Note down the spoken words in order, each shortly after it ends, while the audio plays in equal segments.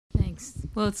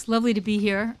Well, it's lovely to be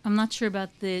here. I'm not sure about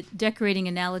the decorating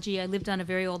analogy. I lived on a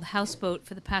very old houseboat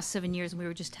for the past 7 years, and we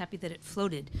were just happy that it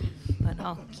floated. But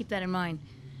I'll keep that in mind.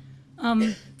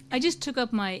 I just took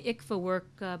up my ICFA work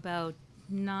about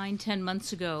 9-10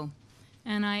 months ago.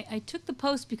 And I took the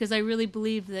post because I really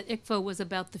believed that ICFA was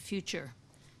about the future.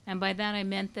 And by that I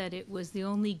meant that it was the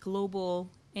only global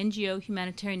NGO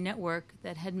humanitarian network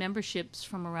that had memberships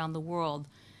from around the world.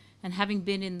 And having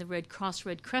been in the Red Cross,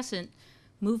 Red Crescent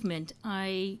movement,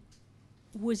 I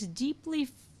was deeply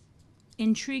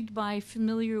intrigued by,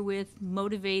 familiar with,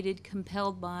 motivated,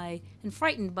 compelled by, and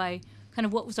frightened by kind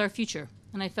of what was our future.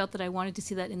 And I felt that I wanted to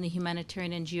see that in the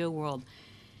humanitarian NGO world.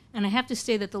 And I have to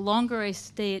say that the longer I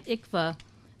stay at ICFA,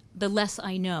 the less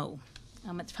I know.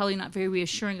 It's probably not very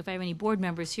reassuring if I have any board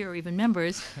members here or even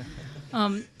members.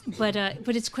 But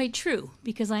it's quite true,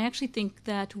 because I actually think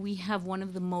that we have one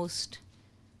of the most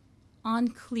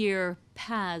unclear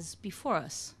paths before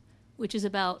us, which is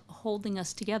about holding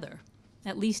us together,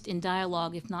 at least in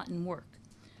dialogue, if not in work.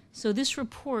 So this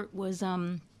report was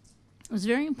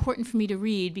very important for me to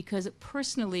read because it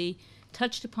personally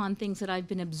touched upon things that I've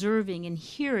been observing and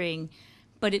hearing,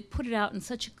 but it put it out in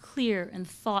such a clear and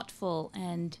thoughtful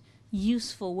and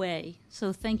useful way.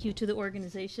 So thank you to the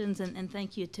organizations, and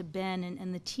thank you to Ben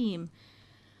and the team.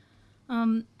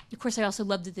 Of course, I also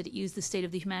loved it that it used the state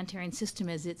of the humanitarian system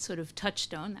as its sort of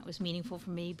touchstone. That was meaningful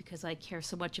for me because I care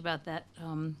so much about that,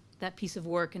 that piece of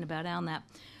work and about ALNAP.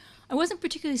 I wasn't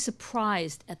particularly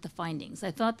surprised at the findings.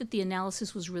 I thought that the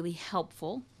analysis was really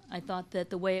helpful. I thought that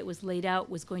the way it was laid out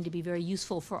was going to be very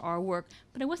useful for our work,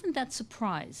 but I wasn't that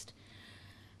surprised.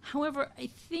 However, I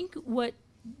think what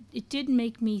it did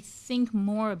make me think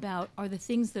more about are the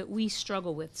things that we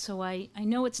struggle with. So I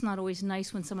know it's not always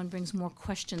nice when someone brings more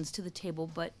questions to the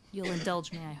table, but you'll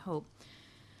indulge me, I hope.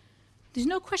 There's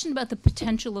no question about the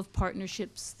potential of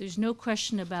partnerships. There's no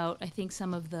question about, I think,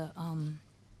 some of the,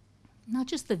 not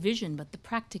just the vision, but the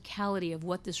practicality of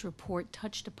what this report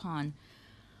touched upon.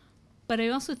 But I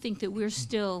also think that we're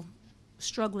still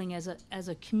struggling as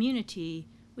a community,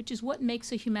 which is what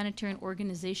makes a humanitarian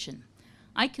organization.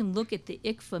 I can look at the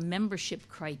ICFA membership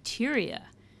criteria,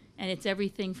 and it's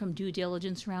everything from due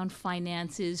diligence around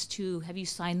finances to have you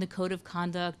signed the code of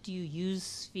conduct, do you use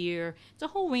Sphere? It's a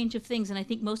whole range of things, and I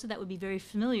think most of that would be very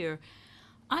familiar.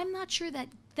 I'm not sure that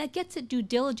that gets at due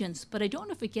diligence, but I don't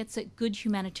know if it gets at good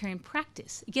humanitarian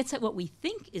practice. It gets at what we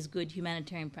think is good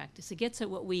humanitarian practice. It gets at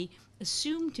what we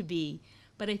assume to be,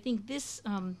 but I think this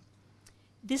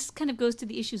this kind of goes to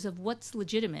the issues of what's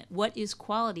legitimate, what is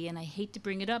quality, and I hate to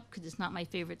bring it up because it's not my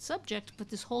favorite subject, but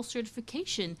this whole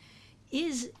certification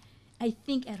is, I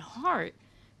think, at heart,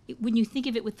 when you think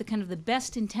of it with the kind of the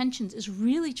best intentions, is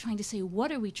really trying to say,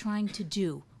 what are we trying to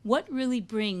do? What really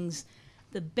brings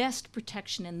the best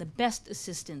protection and the best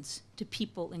assistance to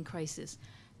people in crisis?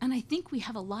 And I think we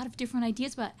have a lot of different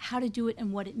ideas about how to do it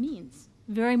and what it means,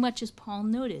 very much as Paul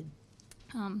noted.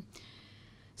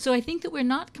 So I think that we're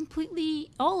not completely,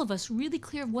 all of us, really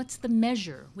clear of what's the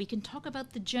measure. We can talk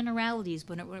about the generalities,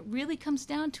 but when it really comes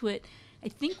down to it, I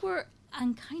think we're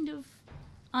on kind of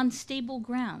unstable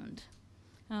ground.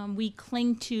 We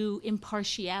cling to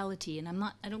impartiality, and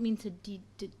I don't mean to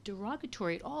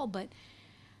derogatory at all, but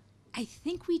I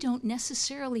think we don't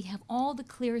necessarily have all the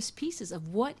clearest pieces of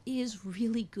what is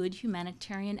really good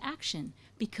humanitarian action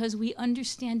because we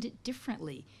understand it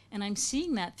differently. And I'm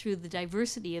seeing that through the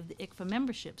diversity of the ICFA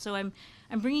membership. So I'm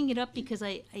bringing it up because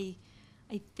I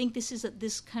think this is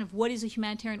this kind of what is a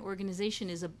humanitarian organization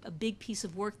is a big piece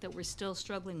of work that we're still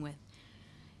struggling with.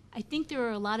 I think there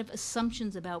are a lot of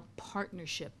assumptions about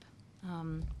partnership.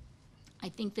 I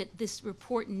think that this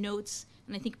report notes,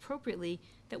 and I think appropriately,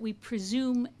 that we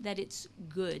presume that it's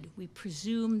good. We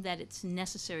presume that it's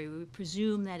necessary. We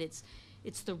presume that it's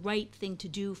the right thing to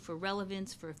do for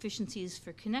relevance, for efficiencies,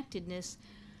 for connectedness.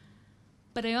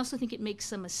 But I also think it makes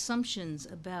some assumptions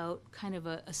about kind of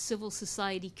a civil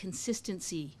society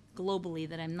consistency globally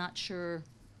that I'm not sure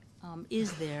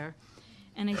is there.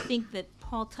 And I think that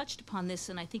Paul touched upon this,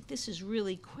 and I think this is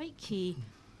really quite key.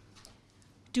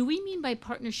 Do we mean by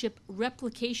partnership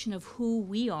replication of who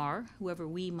we are, whoever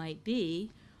we might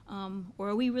be, or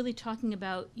are we really talking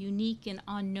about unique and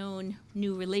unknown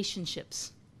new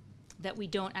relationships that we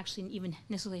don't actually even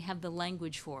necessarily have the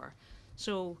language for?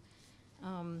 So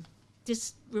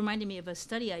this reminded me of a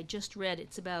study I just read.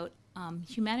 It's about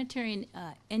humanitarian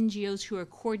NGOs who are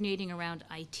coordinating around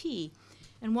IT.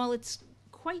 And while it's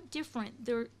quite different,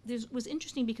 there was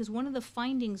interesting because one of the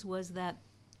findings was that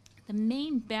the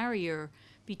main barrier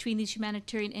between these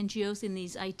humanitarian NGOs and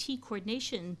these IT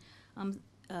coordination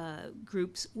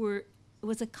groups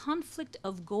was a conflict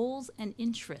of goals and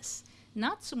interests.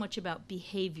 not so much about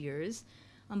behaviors,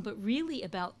 but really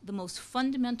about the most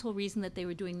fundamental reason that they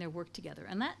were doing their work together.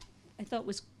 And that, I thought,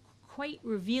 was quite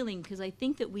revealing, because I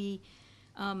think that we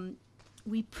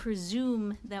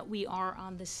presume that we are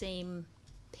on the same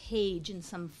page in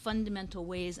some fundamental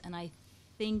ways, and I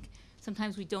think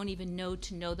sometimes we don't even know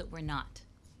that we're not.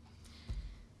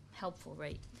 Helpful,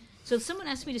 right? So someone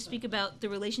asked me to speak about the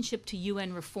relationship to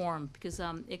UN reform, because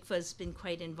ICFA's been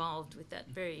quite involved with that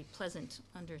very pleasant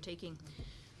undertaking.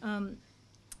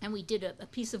 And we did a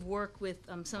piece of work with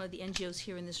some of the NGOs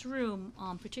here in this room,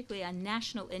 particularly on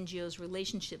national NGOs'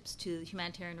 relationships to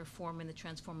humanitarian reform and the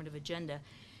transformative agenda.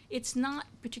 It's not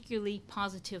particularly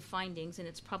positive findings, and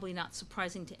it's probably not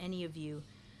surprising to any of you.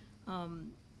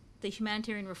 The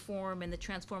humanitarian reform and the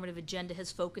transformative agenda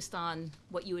has focused on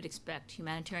what you would expect: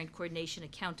 humanitarian coordination,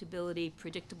 accountability,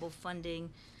 predictable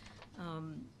funding,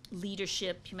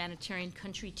 leadership, humanitarian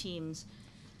country teams.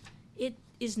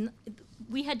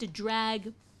 We had to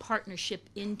drag partnership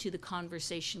into the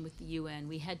conversation with the UN.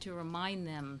 We had to remind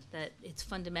them that it's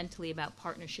fundamentally about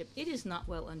partnership. It is not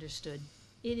well understood.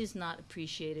 It is not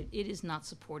appreciated. It is not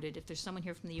supported. If there's someone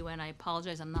here from the UN, I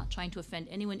apologize. I'm not trying to offend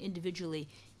anyone individually.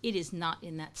 It is not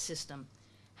in that system.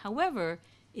 However,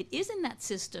 it is in that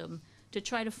system to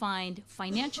try to find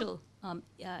financial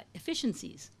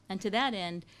efficiencies. And to that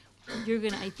end, you're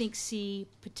going to, I think, see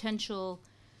potential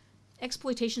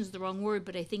exploitation is the wrong word,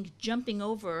 but I think jumping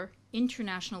over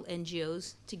international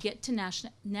NGOs to get to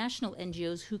national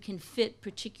NGOs who can fit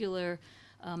particular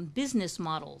business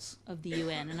models of the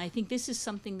UN. And I think this is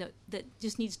something that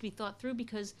just needs to be thought through,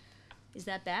 because is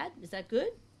that bad? Is that good?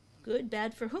 Good,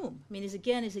 bad for whom? I mean, is it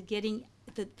getting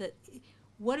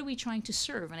what are we trying to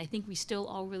serve? And I think we still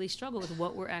all really struggle with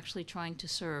what we're actually trying to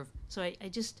serve. So I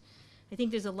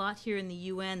think there's a lot here in the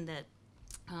UN that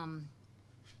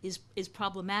is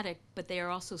problematic, but they are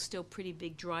also still pretty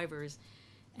big drivers.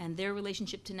 And their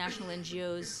relationship to national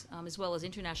NGOs, as well as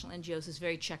international NGOs, is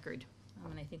very checkered.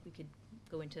 And I think we could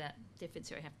go into that difference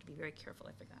here. I have to be very careful,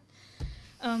 I forgot.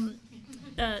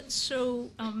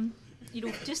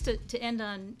 Just to end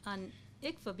on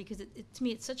ICFA, because to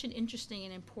me it's such an interesting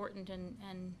and important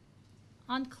and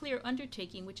unclear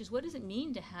undertaking, which is, what does it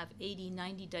mean to have 80,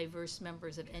 90 diverse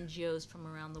members of NGOs from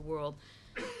around the world?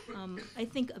 I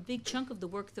think a big chunk of the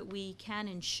work that we can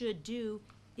and should do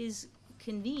is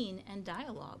convene and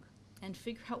dialogue and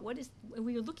figure out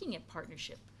we are looking at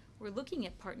partnership. We're looking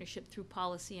at partnership through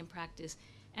policy and practice,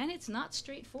 and it's not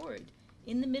straightforward.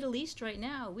 In the Middle East right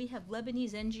now, we have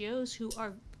Lebanese NGOs who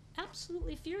are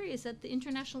absolutely furious at the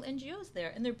international NGOs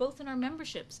there, and they're both in our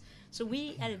memberships. So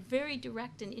we, at a very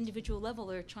direct and individual level,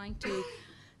 are trying to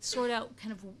sort out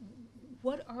kind of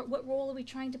what role are we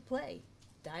trying to play?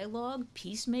 Dialogue,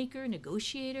 peacemaker,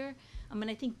 negotiator. I mean,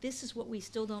 I think this is what we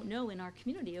still don't know in our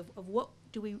community of what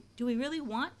do we really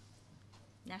want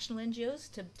national NGOs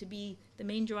to be the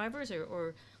main drivers,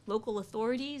 or local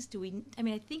authorities?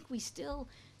 I think we still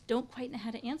don't quite know how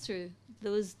to answer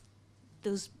those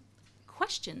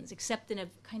questions, except in a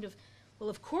kind of, well,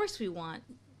 of course we want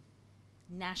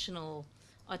national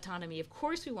autonomy, of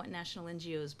course we want national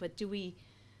NGOs, but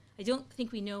I don't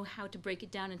think we know how to break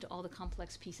it down into all the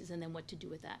complex pieces and then what to do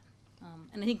with that.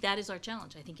 And I think that is our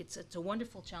challenge. I think it's a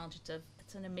wonderful challenge.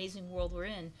 It's an amazing world we're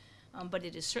in, but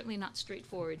it is certainly not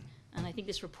straightforward. And I think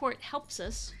this report helps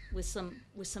us with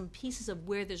some pieces of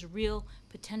where there's real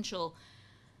potential,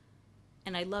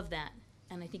 and I love that.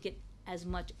 And I think it as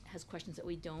much has questions that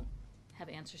we don't have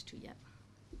answers to yet.